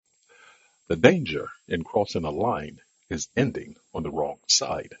The danger in crossing a line is ending on the wrong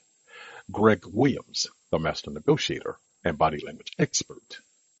side. Greg Williams, the master negotiator and body language expert.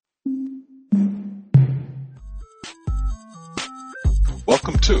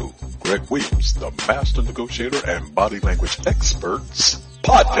 Welcome to Greg Williams, the master negotiator and body language expert's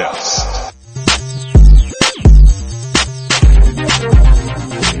podcast.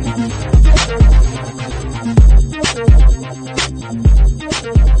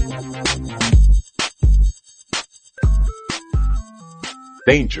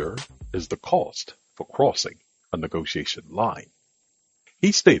 Danger is the cost for crossing a negotiation line.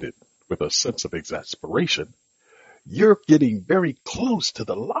 He stated with a sense of exasperation, "You're getting very close to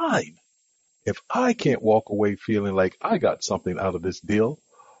the line. If I can't walk away feeling like I got something out of this deal,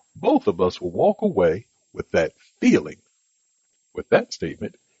 both of us will walk away with that feeling." With that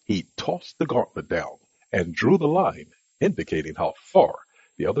statement, he tossed the gauntlet down and drew the line, indicating how far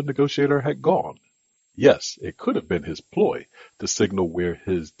the other negotiator had gone. Yes, it could have been his ploy to signal where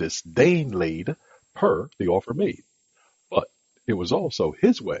his disdain laid per the offer made, but it was also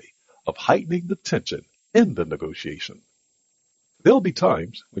his way of heightening the tension in the negotiation. There'll be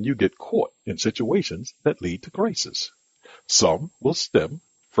times when you get caught in situations that lead to crisis. Some will stem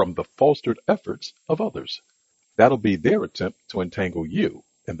from the fostered efforts of others. That'll be their attempt to entangle you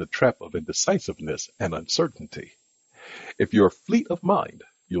in the trap of indecisiveness and uncertainty. If you're fleet of mind,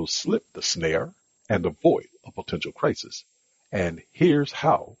 you'll slip the snare and avoid a potential crisis. And here's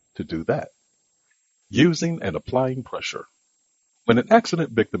how to do that. Using and applying pressure. When an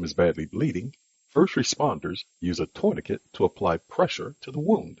accident victim is badly bleeding, first responders use a tourniquet to apply pressure to the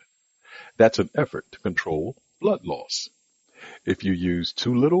wound. That's an effort to control blood loss. If you use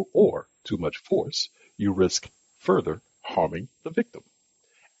too little or too much force, you risk further harming the victim.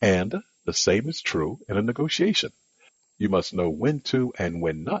 And the same is true in a negotiation. You must know when to and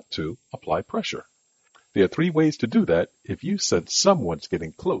when not to apply pressure. There are 3 ways to do that if you sense someone's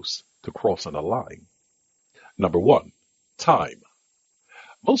getting close to crossing a line. Number 1, time.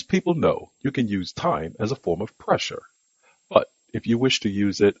 Most people know you can use time as a form of pressure, but if you wish to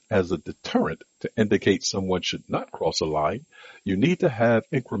use it as a deterrent to indicate someone should not cross a line, you need to have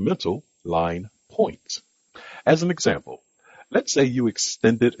incremental line points. As an example, let's say you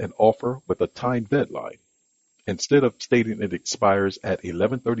extended an offer with a time deadline. Instead of stating it expires at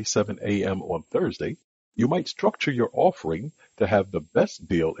 11:37 a.m. on Thursday, you might structure your offering to have the best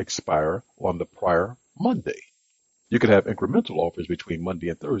deal expire on the prior Monday. You could have incremental offers between Monday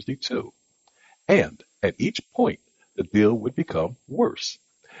and Thursday too. And at each point, the deal would become worse.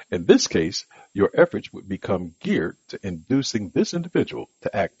 In this case, your efforts would become geared to inducing this individual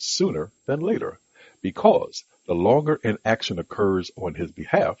to act sooner than later, because the longer inaction occurs on his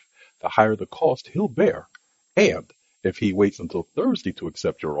behalf, the higher the cost he'll bear. And if he waits until Thursday to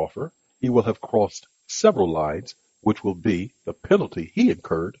accept your offer, he will have crossed several lines, which will be the penalty he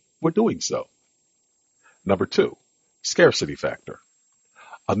incurred for doing so. Number 2, scarcity factor.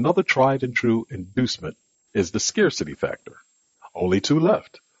 Another tried and true inducement is the scarcity factor. Only 2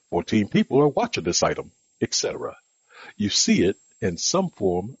 left, 14 people are watching this item, etc. You see it in some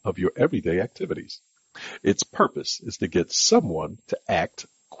form of your everyday activities. Its purpose is to get someone to act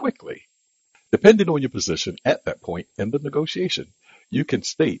quickly. Depending on your position at that point in the negotiation, you can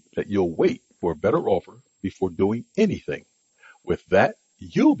state that you'll wait for a better offer before doing anything. With that,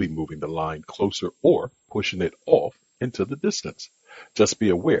 you'll be moving the line closer or pushing it off into the distance. Just be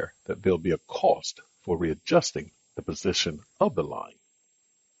aware that there'll be a cost for readjusting the position of the line.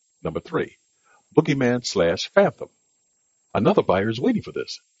 Number 3, boogeyman/phantom. Another buyer is waiting for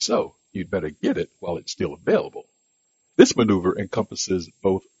this, so you'd better get it while it's still available. This maneuver encompasses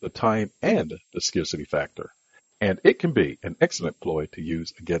both the time and the scarcity factor, and it can be an excellent ploy to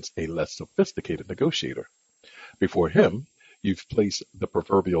use against a less sophisticated negotiator. Before him, you've placed the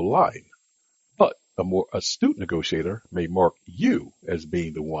proverbial line, but a more astute negotiator may mark you as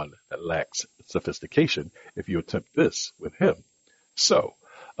being the one that lacks sophistication if you attempt this with him. So,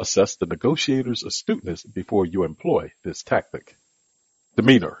 assess the negotiator's astuteness before you employ this tactic.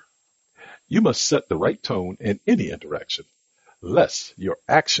 Demeanor. You must set the right tone in any interaction, lest your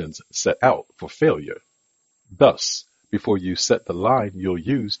actions set out for failure. Thus, before you set the line you'll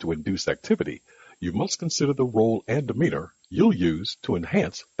use to induce activity, you must consider the role and demeanor you'll use to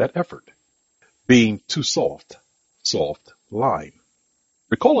enhance that effort. Being too soft line.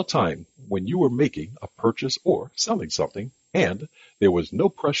 Recall a time when you were making a purchase or selling something and there was no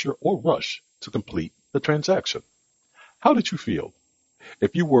pressure or rush to complete the transaction. How did you feel?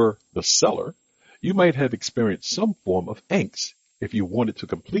 If you were the seller, you might have experienced some form of angst if you wanted to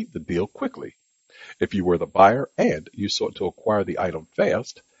complete the deal quickly. If you were the buyer and you sought to acquire the item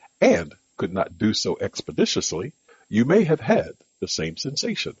fast and could not do so expeditiously, you may have had the same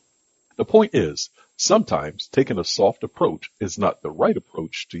sensation. The point is, sometimes taking a soft approach is not the right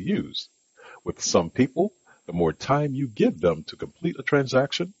approach to use. With some people, the more time you give them to complete a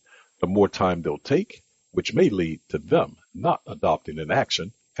transaction, the more time they'll take, which may lead to them not adopting an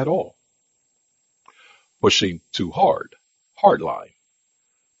action at all. Pushing too hard. Hardline.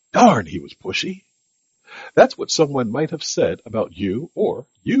 Darn, he was pushy. That's what someone might have said about you, or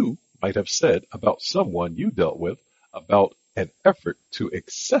you might have said about someone you dealt with about an effort to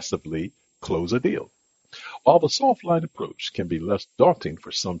excessively close a deal. While the soft line approach can be less daunting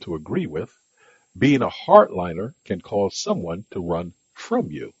for some to agree with, being a hardliner can cause someone to run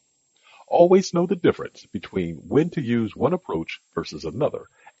from you. Always know the difference between when to use one approach versus another,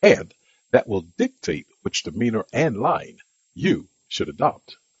 and that will dictate which demeanor and line you should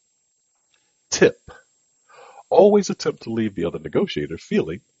adopt. Tip. Always attempt to leave the other negotiator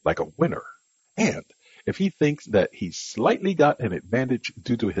feeling like a winner. And if he thinks that he's slightly got an advantage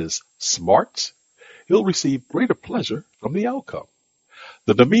due to his smarts, he'll receive greater pleasure from the outcome.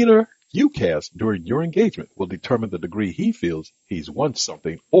 The demeanor you cast during your engagement will determine the degree he feels he's won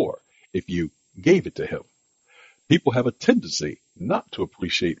something, or if you gave it to him. People have a tendency not to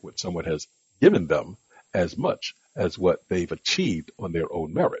appreciate what someone has given them as much as what they've achieved on their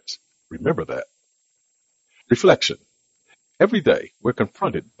own merits. Remember that. Reflection. Every day we're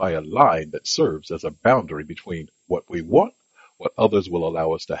confronted by a line that serves as a boundary between what we want, what others will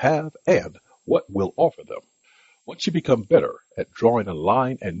allow us to have, and what we'll offer them. Once you become better at drawing a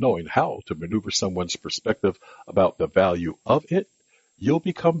line and knowing how to maneuver someone's perspective about the value of it, you'll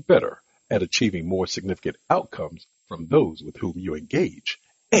become better at achieving more significant outcomes from those with whom you engage,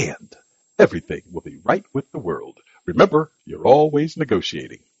 and everything will be right with the world. Remember, you're always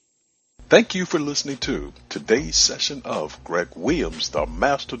negotiating. Thank you for listening to today's session of Greg Williams, the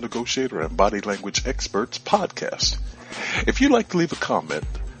Master Negotiator and Body Language Experts podcast. If you'd like to leave a comment,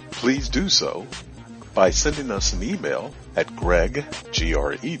 please do so by sending us an email at Greg,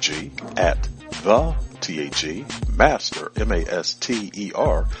 G-R-E-G, at the, T-H-E, Master,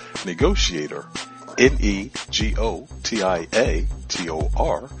 M-A-S-T-E-R, Negotiator,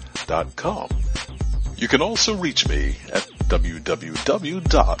 Negotiator.com. You can also reach me at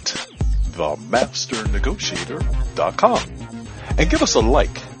www.themasternegotiator.com and give us a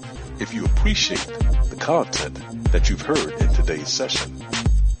like if you appreciate the content that you've heard in today's session.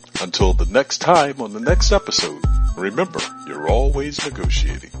 Until the next time on the next episode, remember, you're always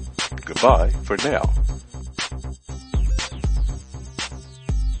negotiating. Goodbye for now.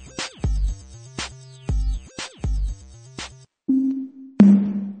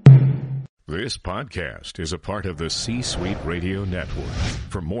 This podcast is a part of the C-Suite Radio Network.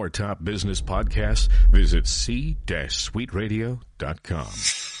 For more top business podcasts, visit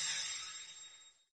c-suiteradio.com.